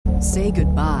Say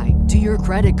goodbye to your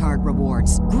credit card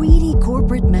rewards. Greedy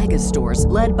corporate mega stores,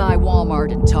 led by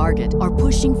Walmart and Target, are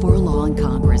pushing for a law in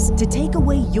Congress to take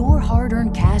away your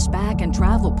hard-earned cash back and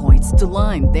travel points to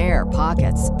line their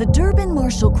pockets. The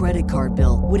Durbin-Marshall credit card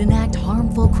bill would enact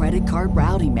harmful credit card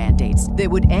routing mandates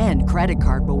that would end credit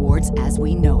card rewards as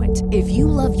we know it. If you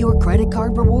love your credit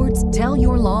card rewards, tell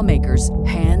your lawmakers,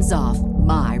 hands off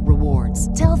my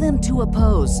rewards. Tell them to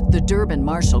oppose the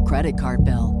Durbin-Marshall credit card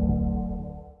bill.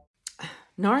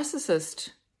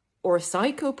 Narcissist or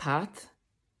psychopath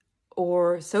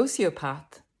or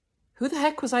sociopath? Who the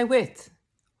heck was I with?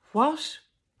 What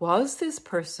was this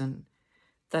person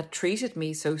that treated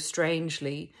me so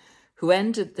strangely, who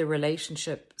ended the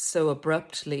relationship so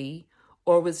abruptly,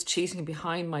 or was cheating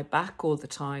behind my back all the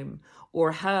time,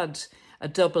 or had a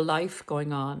double life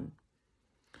going on?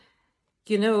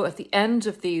 You know, at the end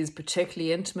of these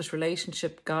particularly intimate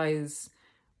relationship, guys,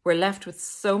 we're left with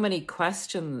so many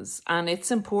questions, and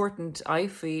it's important, I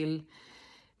feel,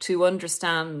 to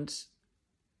understand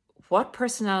what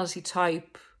personality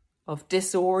type of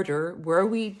disorder were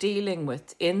we dealing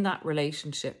with in that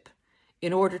relationship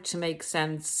in order to make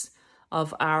sense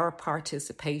of our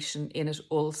participation in it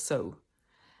also.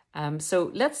 So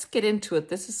let's get into it.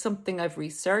 This is something I've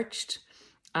researched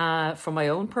for my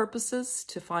own purposes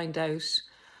to find out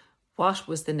what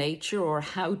was the nature or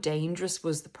how dangerous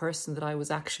was the person that I was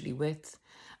actually with,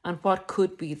 and what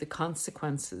could be the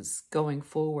consequences going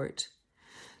forward.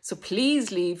 So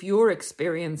please leave your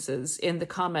experiences in the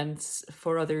comments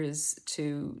for others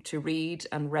to read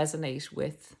and resonate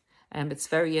with. It's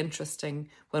very interesting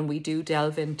when we do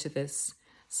delve into this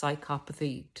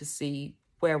psychopathy to see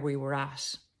where we were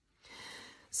at.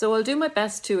 So I'll do my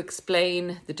best to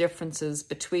explain the differences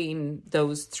between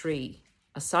those three: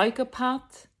 a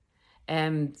psychopath,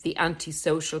 the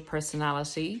antisocial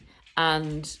personality,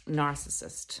 and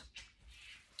narcissist,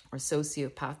 or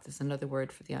sociopath is another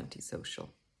word for the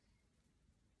antisocial.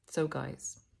 So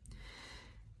guys,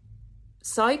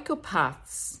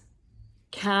 psychopaths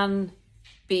can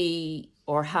be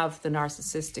or have the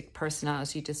narcissistic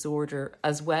personality disorder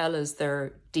as well as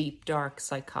their deep, dark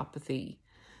psychopathy,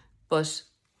 but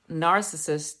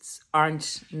narcissists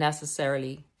aren't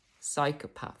necessarily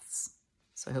psychopaths.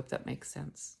 So I hope that makes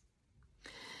sense.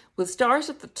 We'll start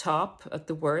at the top, at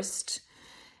the worst,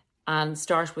 and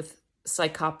start with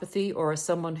psychopathy, or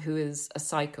someone who is a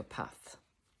psychopath.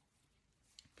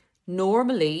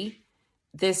 Normally,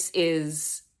 this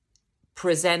is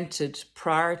presented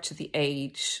prior to the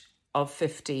age of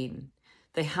 15.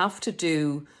 They have to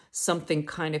do something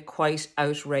kind of quite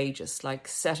outrageous, like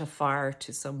set a fire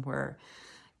to somewhere,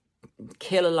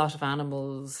 kill a lot of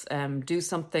animals, do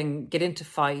something, get into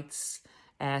fights,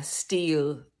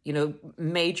 steal,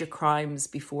 major crimes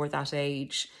before that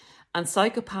age. And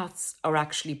psychopaths are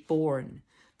actually born.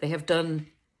 They have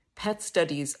done PET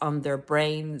studies on their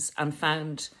brains and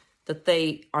found that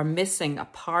they are missing a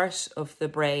part of the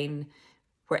brain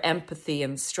where empathy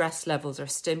and stress levels are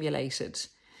stimulated.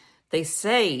 They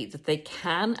say that they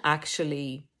can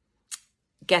actually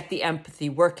get the empathy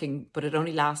working, but it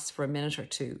only lasts for a minute or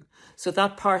two. So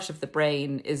that part of the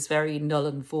brain is very null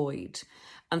and void.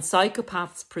 And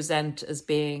psychopaths present as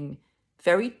being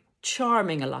very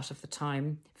charming a lot of the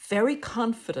time, very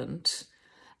confident,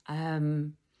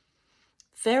 very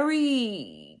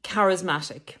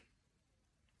charismatic,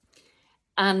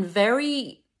 and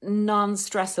very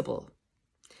non-stressable.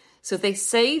 So they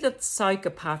say that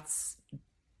psychopaths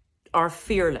are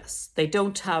fearless. They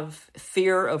don't have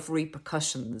fear of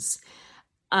repercussions.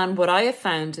 And what I have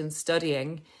found in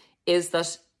studying is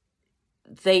that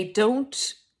they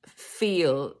don't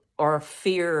feel or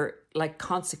fear like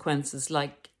consequences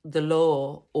like the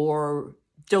law, or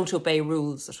don't obey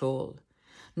rules at all.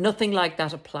 Nothing like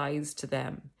that applies to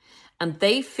them. And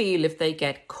they feel if they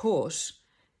get caught,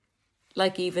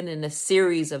 like even in a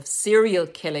series of serial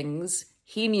killings,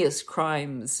 heinous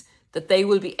crimes, that they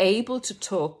will be able to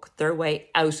talk their way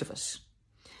out of it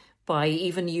by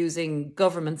even using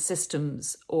government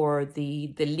systems or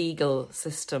the legal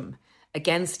system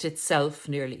against itself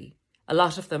nearly. A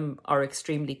lot of them are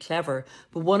extremely clever,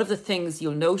 but one of the things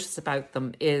you'll notice about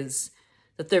them is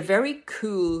that they're very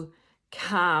cool,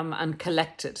 calm and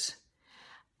collected,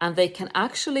 and they can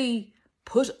actually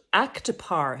act a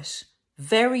part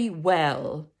very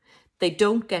well. They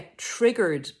don't get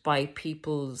triggered by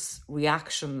people's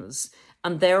reactions,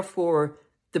 and therefore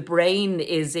the brain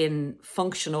is in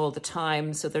function all the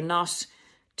time, so they're not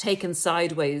taken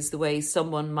sideways the way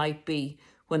someone might be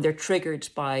when they're triggered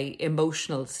by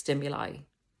emotional stimuli.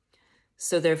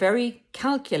 So they're very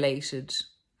calculated,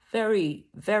 very,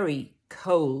 very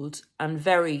cold, and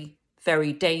very,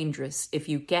 very dangerous if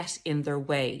you get in their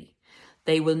way.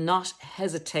 They will not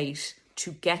hesitate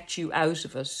to get you out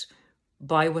of it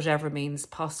by whatever means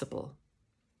possible.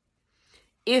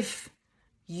 If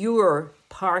your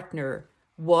partner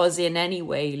was in any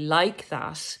way like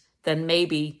that, then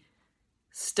maybe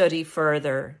study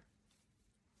further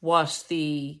what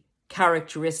the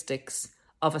characteristics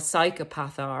of a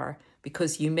psychopath are,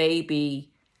 because you may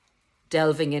be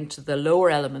delving into the lower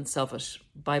elements of it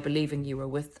by believing you were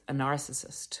with a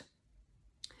narcissist.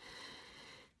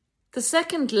 The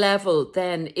second level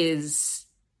then is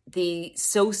the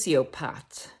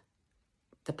sociopath,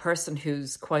 the person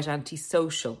who's quite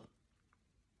antisocial.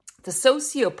 The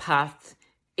sociopath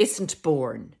isn't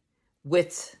born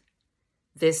with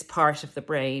this part of the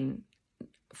brain,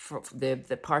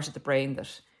 the part of the brain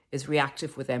that is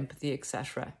reactive with empathy,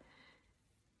 etc.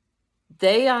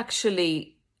 They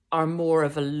actually are more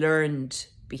of a learned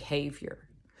behavior.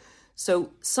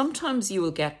 So sometimes you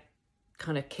will get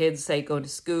kind of kids, they go to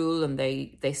school and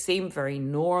they seem very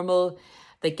normal.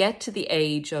 They get to the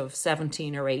age of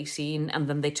 17 or 18 and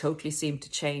then they totally seem to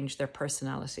change their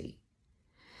personality.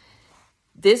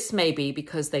 This may be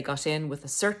because they got in with a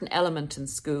certain element in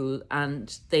school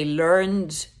and they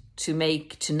learned to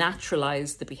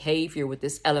naturalize the behavior with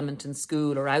this element in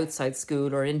school or outside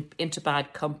school or into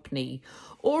bad company.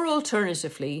 Or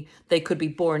alternatively, they could be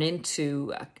born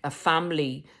into a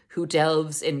family who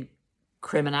delves in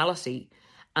criminality,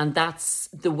 and that's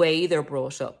the way they're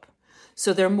brought up.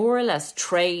 So they're more or less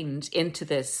trained into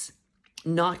this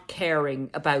not caring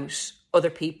about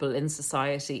other people in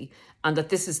society, and that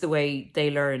this is the way they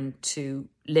learn to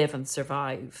live and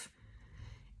survive.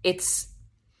 It's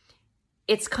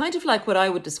kind of like what I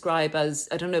would describe as,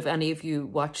 I don't know if any of you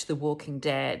watch The Walking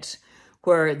Dead,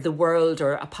 where the world,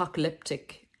 or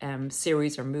apocalyptic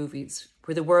series or movies,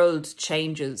 where the world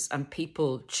changes and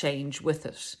people change with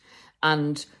it.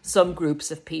 And some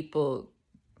groups of people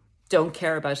don't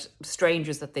care about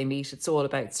strangers that they meet. It's all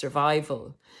about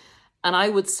survival. And I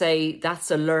would say that's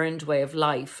a learned way of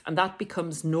life, and that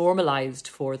becomes normalized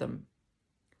for them.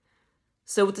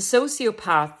 So with the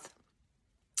sociopath,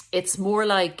 it's more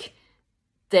like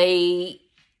they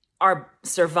are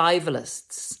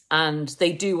survivalists and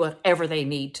they do whatever they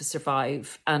need to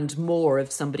survive, and more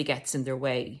if somebody gets in their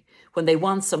way. When they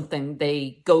want something,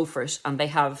 they go for it and they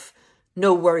have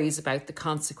no worries about the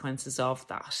consequences of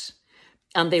that.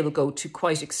 And they will go to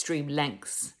quite extreme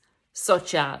lengths,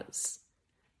 such as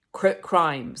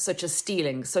crime, such as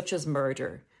stealing, such as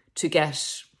murder, to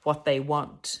get what they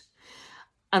want.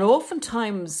 And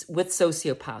oftentimes with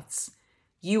sociopaths,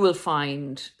 you will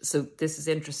find, so this is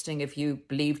interesting if you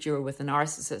believed you were with a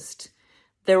narcissist,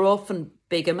 they're often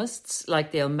bigamists,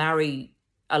 like they'll marry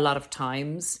a lot of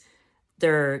times.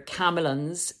 They're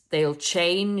chameleons, they'll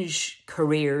change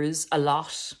careers a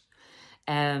lot.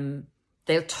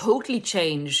 They'll totally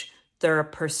change their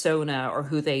persona or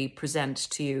who they present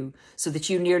to you so that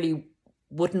you nearly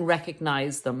wouldn't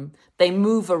recognize them. They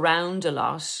move around a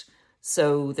lot,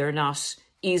 so they're not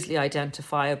easily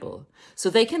identifiable.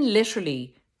 So they can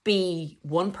literally be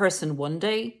one person one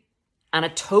day and a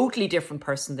totally different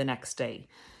person the next day.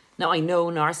 Now, I know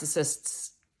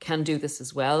narcissists can do this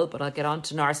as well, but I'll get on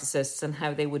to narcissists and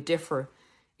how they would differ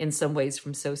in some ways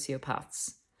from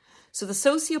sociopaths. So the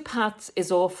sociopath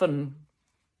is often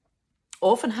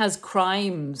has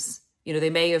crimes. You know, they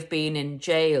may have been in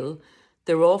jail.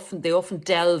 They often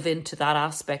delve into that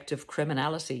aspect of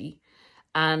criminality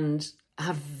and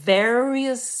have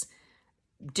various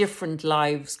different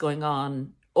lives going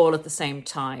on all at the same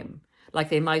time. Like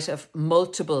they might have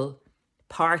multiple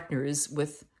partners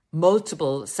with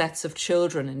multiple sets of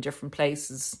children in different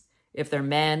places. If they're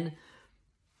men,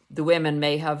 the women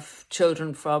may have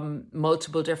children from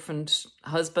multiple different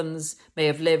husbands, may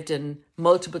have lived in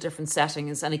multiple different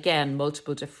settings, and again,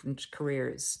 multiple different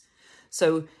careers.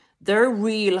 So they're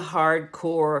real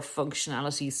hardcore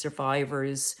functionality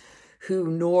survivors who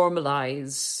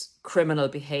normalize criminal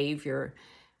behavior,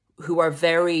 who are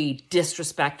very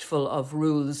disrespectful of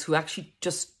rules, who actually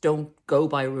just don't go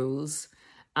by rules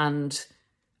and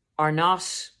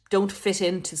don't fit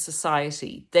into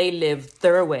society. They live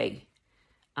their way,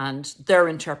 and their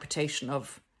interpretation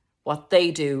of what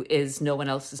they do is no one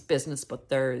else's business but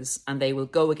theirs, and they will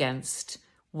go against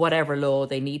whatever law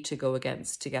they need to go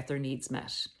against to get their needs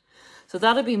met. So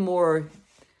that'll be more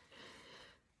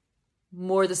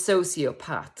the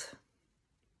sociopath.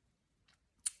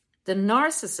 The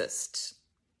narcissist,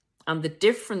 and the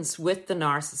difference with the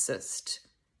narcissist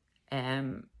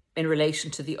in relation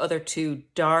to the other two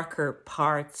darker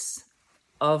parts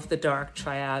of the dark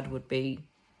triad would be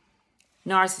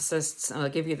narcissists, and I'll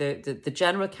give you the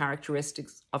general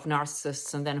characteristics of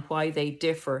narcissists and then why they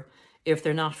differ if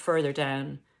they're not further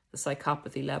down the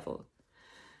psychopathy level.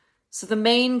 So the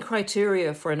main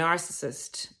criteria for a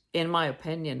narcissist, in my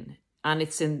opinion, and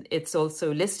it's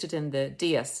also listed in the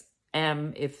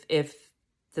DSM, if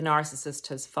the narcissist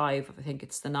has 5, I think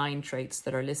it's the 9 traits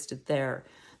that are listed there,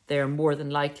 they're more than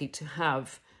likely to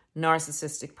have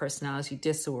narcissistic personality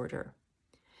disorder,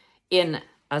 in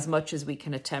as much as we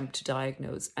can attempt to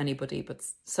diagnose anybody. But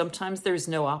sometimes there's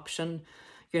no option.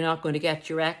 You're not going to get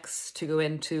your ex to go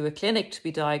into a clinic to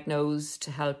be diagnosed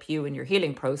to help you in your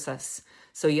healing process.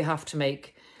 So you have to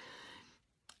make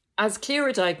as clear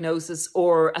a diagnosis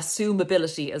or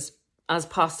assumability as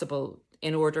possible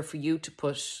in order for you to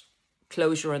put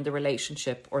closure on the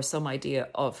relationship or some idea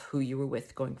of who you were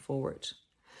with going forward.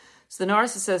 So the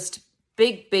narcissist,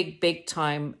 big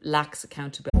time lacks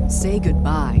accountability. Say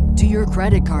goodbye to your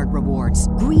credit card rewards.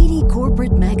 Greedy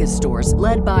corporate mega stores,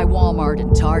 led by Walmart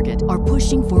and Target, are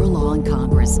pushing for a law in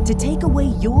Congress to take away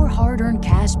your hard-earned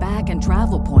cash back and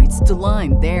travel points to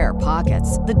line their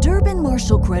pockets. The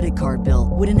Durbin-Marshall credit card bill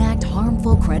would enact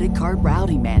harmful credit card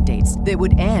routing mandates that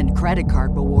would end credit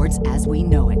card rewards as we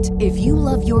know it. If you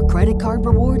love your credit card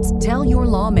rewards, tell your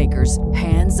lawmakers,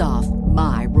 hands off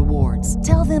my rewards.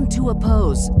 Tell them to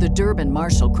oppose the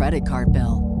Durbin-Marshall credit card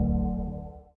bill.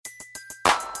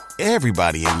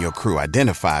 Everybody in your crew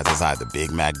identifies as either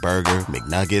Big Mac Burger,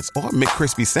 McNuggets, or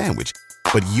McCrispy Sandwich.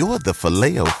 But you're the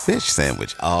Filet-O-Fish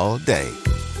Sandwich all day.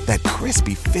 That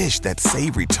crispy fish, that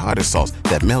savory tartar sauce,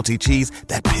 that melty cheese,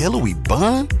 that pillowy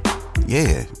bun.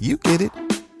 Yeah, you get it.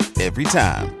 Every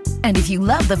time. And if you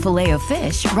love the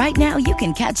Filet-O-Fish, right now you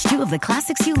can catch 2 of the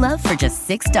classics you love for just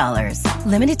 $6.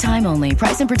 Limited time only.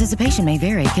 Price and participation may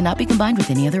vary. Cannot be combined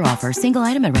with any other offer. Single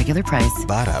item at regular price.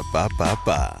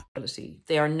 Ba-da-ba-ba-ba.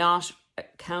 They are not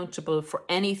accountable for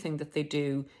anything that they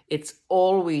do. It's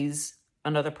always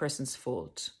another person's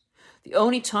fault. The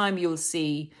only time you'll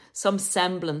see some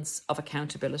semblance of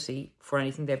accountability for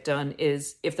anything they've done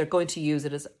is if they're going to use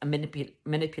it as a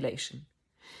manipulation.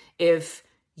 If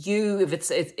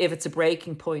it's a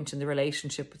breaking point in the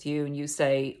relationship with you and you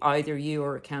say either you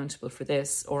are accountable for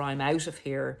this or I'm out of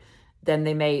here, then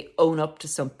they may own up to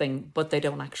something, but they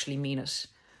don't actually mean it.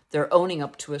 They're owning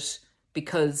up to it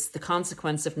because the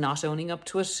consequence of not owning up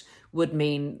to it would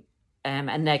mean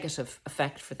a negative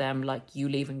effect for them, like you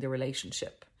leaving the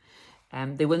relationship.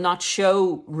 They will not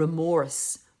show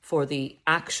remorse for the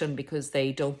action because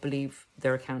they don't believe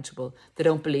they're accountable. They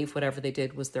don't believe whatever they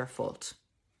did was their fault.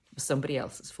 It was somebody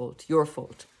else's fault, your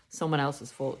fault, someone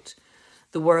else's fault,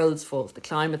 the world's fault, the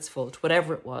climate's fault,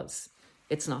 whatever it was,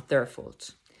 it's not their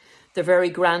fault. They're very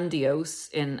grandiose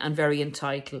and very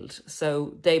entitled,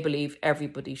 so they believe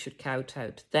everybody should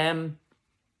kowtow to them.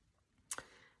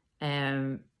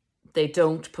 They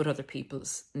don't put other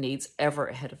people's needs ever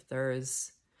ahead of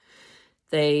theirs.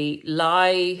 They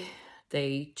lie,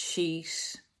 they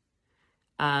cheat,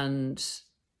 and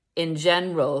in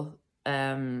general,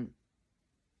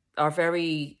 are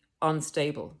very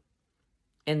unstable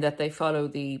in that they follow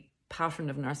the pattern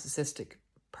of narcissistic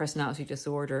personality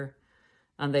disorder,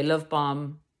 and they love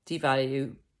bomb,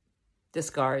 devalue,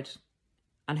 discard,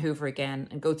 and hoover again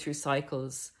and go through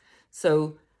cycles.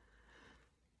 So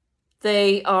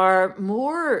they are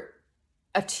more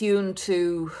attuned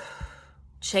to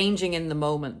changing in the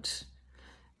moment.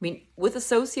 I mean, with a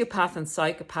sociopath and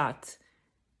psychopath,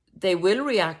 they will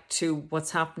react to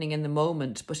what's happening in the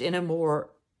moment, but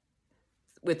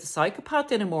with the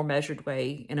psychopath in a more measured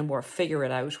way, in a more figure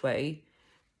it out way.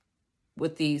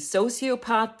 With the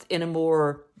sociopath in a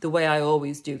more the way I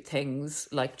always do things,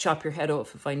 like chop your head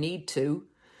off if I need to.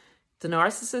 The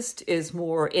narcissist is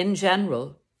more, in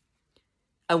general,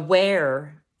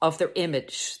 aware of their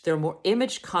image. They're more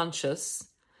image conscious.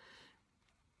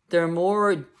 They're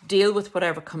more deal with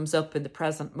whatever comes up in the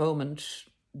present moment.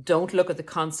 Don't look at the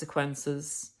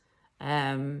consequences.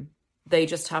 They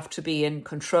just have to be in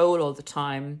control all the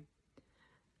time.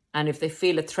 And if they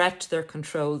feel a threat to their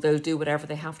control, they'll do whatever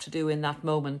they have to do in that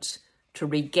moment to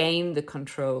regain the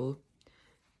control.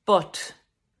 But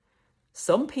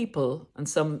some people and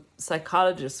some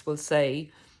psychologists will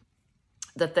say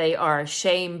that they are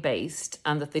shame-based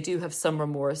and that they do have some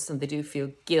remorse and they do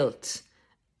feel guilt.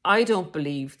 I don't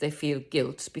believe they feel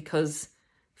guilt, because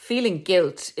feeling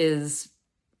guilt is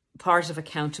part of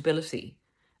accountability.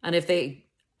 And if they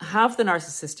have the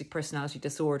narcissistic personality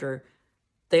disorder,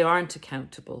 they aren't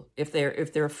accountable if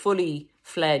they're fully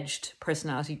fledged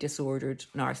personality disordered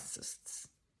narcissists.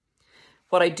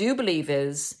 What I do believe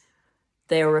is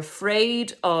they're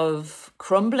afraid of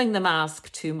crumbling the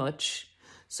mask too much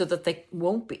so that they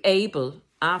won't be able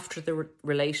after the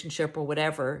relationship or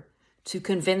whatever to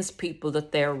convince people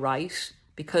that they're right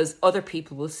because other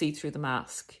people will see through the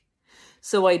mask.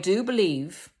 So I do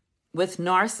believe with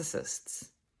narcissists,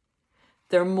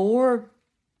 they're more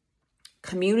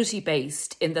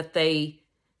community-based in that they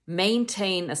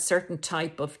maintain a certain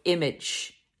type of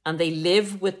image and they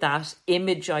live with that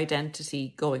image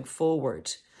identity going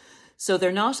forward. So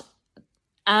they're not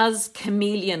as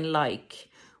chameleon-like,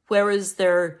 whereas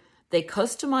they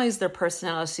customize their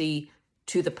personality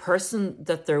to the person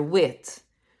that they're with.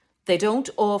 They don't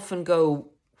often go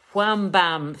wham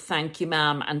bam, thank you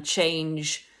ma'am, and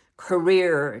change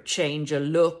career, change a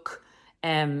look,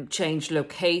 change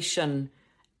location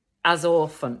as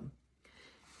often.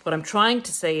 What I'm trying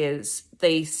to say is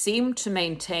they seem to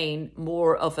maintain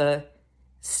more of a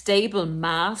stable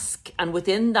mask, and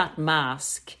within that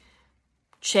mask,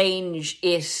 change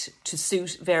it to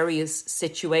suit various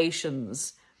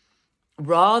situations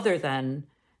rather than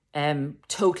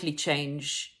totally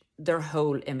change their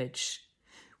whole image,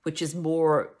 which is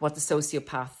more what the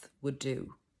sociopath would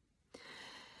do.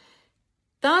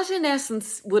 That, in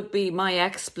essence, would be my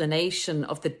explanation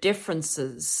of the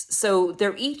differences. So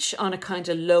they're each on a kind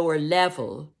of lower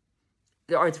level,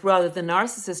 or rather the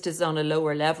narcissist is on a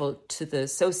lower level to the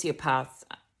sociopath,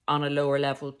 on a lower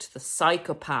level to the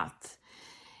psychopath,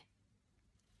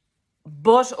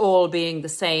 but all being the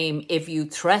same if you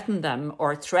threaten them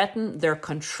or threaten their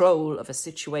control of a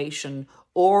situation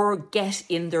or get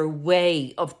in their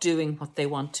way of doing what they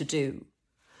want to do.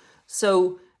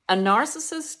 So a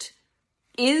narcissist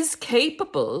is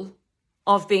capable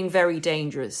of being very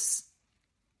dangerous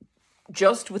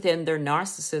just within their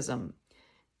narcissism.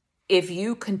 If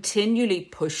you continually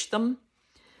push them,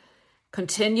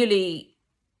 continually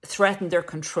threaten their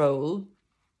control,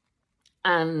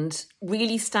 and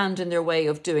really stand in their way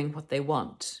of doing what they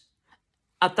want,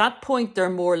 at that point, they're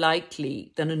more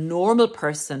likely than a normal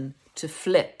person to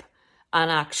flip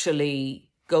and actually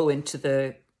go into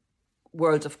the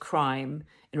world of crime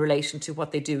in relation to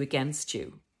what they do against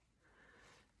you.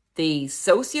 The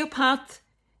sociopath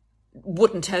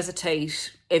wouldn't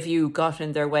hesitate if you got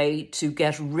in their way to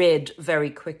get rid very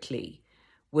quickly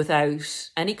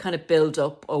without any kind of build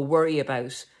up or worry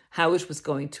about how it was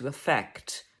going to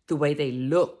affect the way they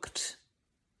looked.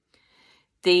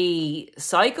 The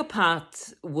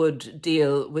psychopath would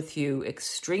deal with you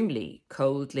extremely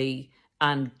coldly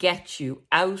and get you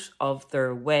out of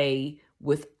their way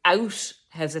without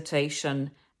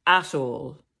hesitation at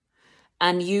all,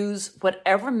 and use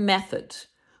whatever method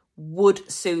would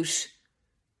suit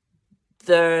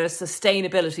the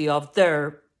sustainability of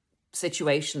their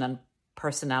situation and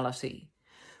personality.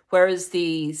 Whereas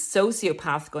the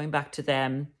sociopath, going back to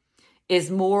them, is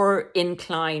more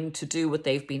inclined to do what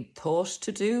they've been taught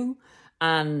to do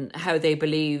and how they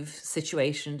believe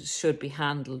situations should be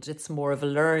handled. It's more of a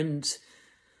learned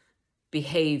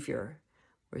behaviour,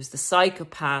 whereas the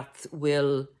psychopath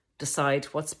will decide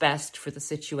what's best for the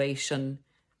situation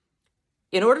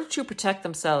in order to protect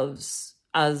themselves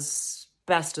as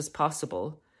best as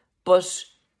possible, but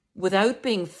without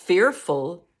being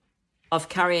fearful of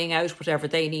carrying out whatever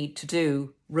they need to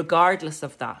do, regardless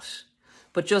of that,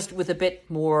 but just with a bit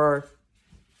more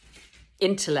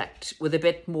intellect, with a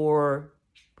bit more,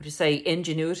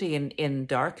 ingenuity in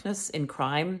darkness, in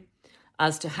crime,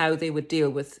 as to how they would deal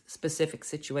with specific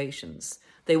situations.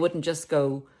 They wouldn't just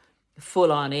go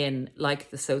full on in like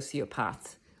the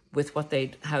sociopath with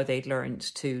how they'd learned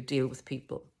to deal with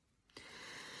people.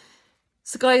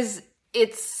 So guys,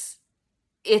 it's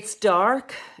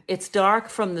dark. It's dark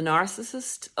from the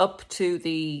narcissist up to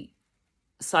the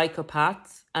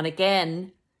psychopath. And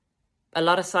again, a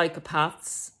lot of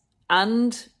psychopaths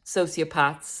and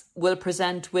sociopaths will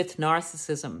present with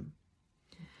narcissism.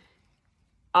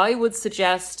 I would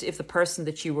suggest, if the person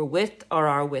that you were with or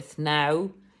are with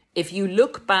now, if you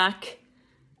look back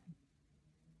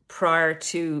prior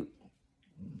to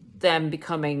them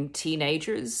becoming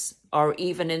teenagers or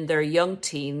even in their young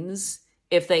teens,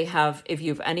 if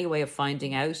you've any way of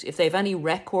finding out, if they've any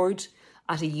record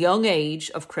at a young age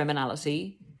of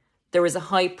criminality, there is a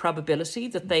high probability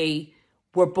that they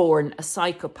were born a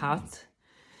psychopath.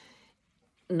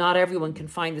 Not everyone can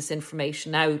find this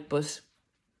information out, but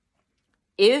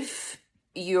if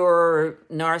your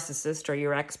narcissist or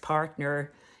your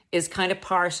ex-partner is kind of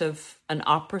part of an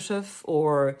operative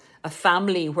or a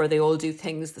family where they all do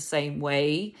things the same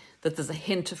way, that there's a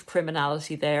hint of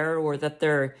criminality there, or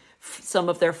that some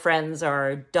of their friends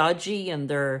are dodgy and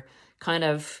they're kind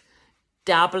of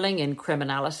dabbling in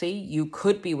criminality, you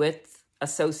could be with a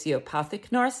sociopathic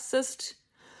narcissist.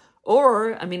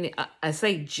 Or, I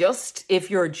say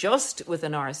if you're just with a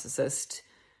narcissist,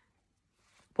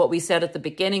 what we said at the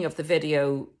beginning of the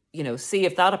video, see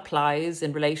if that applies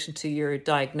in relation to your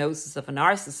diagnosis of a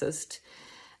narcissist,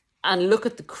 and look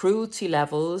at the cruelty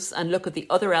levels and look at the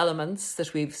other elements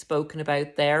that we've spoken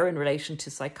about there in relation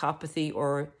to psychopathy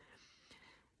or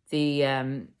the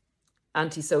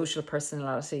antisocial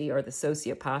personality or the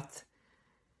sociopath.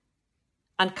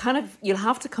 And kind of, you'll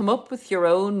have to come up with your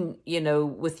own,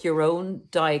 with your own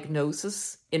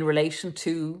diagnosis in relation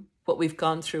to what we've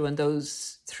gone through in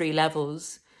those 3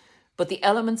 levels. But the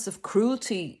elements of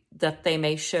cruelty that they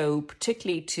may show,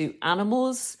 particularly to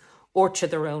animals or to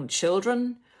their own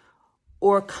children,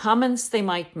 or comments they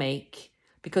might make,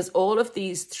 because all of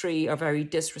these 3 are very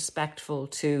disrespectful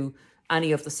to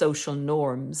any of the social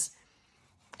norms,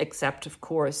 except, of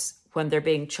course, when they're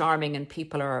being charming and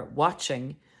people are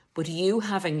watching. But you,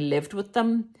 having lived with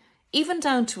them, even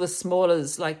down to as small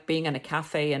as like being in a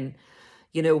cafe and,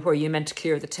 where you're meant to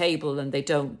clear the table and they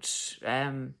don't,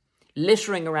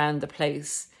 littering around the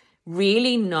place,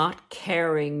 really not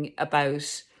caring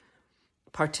about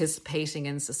participating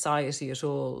in society at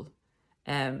all.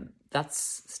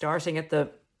 That's starting at the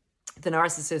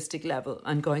narcissistic level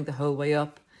and going the whole way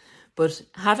up. But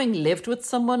having lived with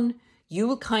someone, you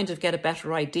will kind of get a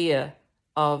better idea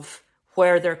of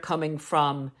where they're coming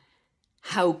from,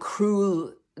 how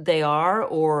cruel they are,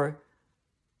 or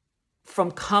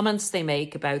from comments they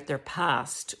make about their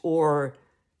past, or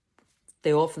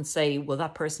they often say, well,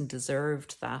 that person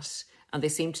deserved that. And they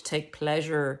seem to take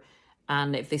pleasure.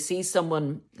 And if they see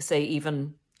someone, say,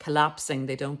 even collapsing,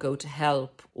 they don't go to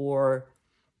help, or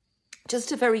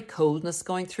just a very coldness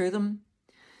going through them.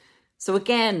 So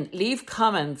again, leave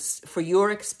comments for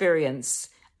your experience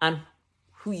and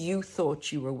who you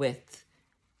thought you were with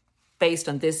based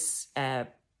on this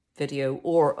video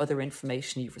or other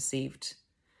information you've received.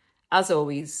 As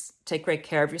always, take great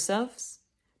care of yourselves.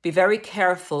 Be very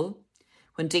careful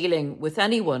when dealing with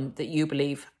anyone that you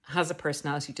believe has a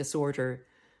personality disorder,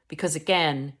 because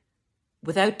again,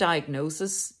 without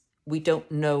diagnosis, we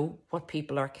don't know what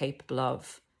people are capable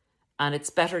of. And it's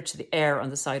better to err on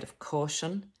the side of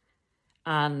caution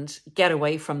and get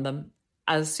away from them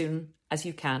as soon as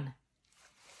you can.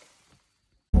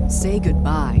 Say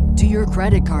goodbye to your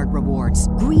credit card rewards.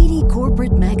 Greedy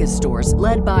corporate mega stores,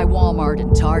 led by Walmart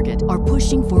and Target, are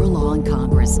pushing for a law in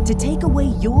Congress to take away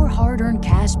your hard-earned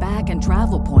cash back and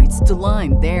travel points to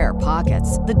line their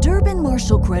pockets. The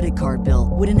Durbin-Marshall credit card bill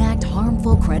would enact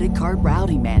harmful credit card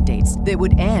routing mandates that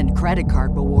would end credit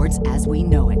card rewards as we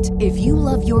know it. If you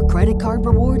love your credit card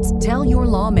rewards, tell your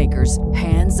lawmakers,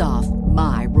 hands off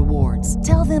my rewards.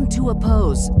 Tell them to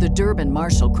oppose the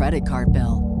Durbin-Marshall credit card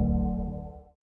bill.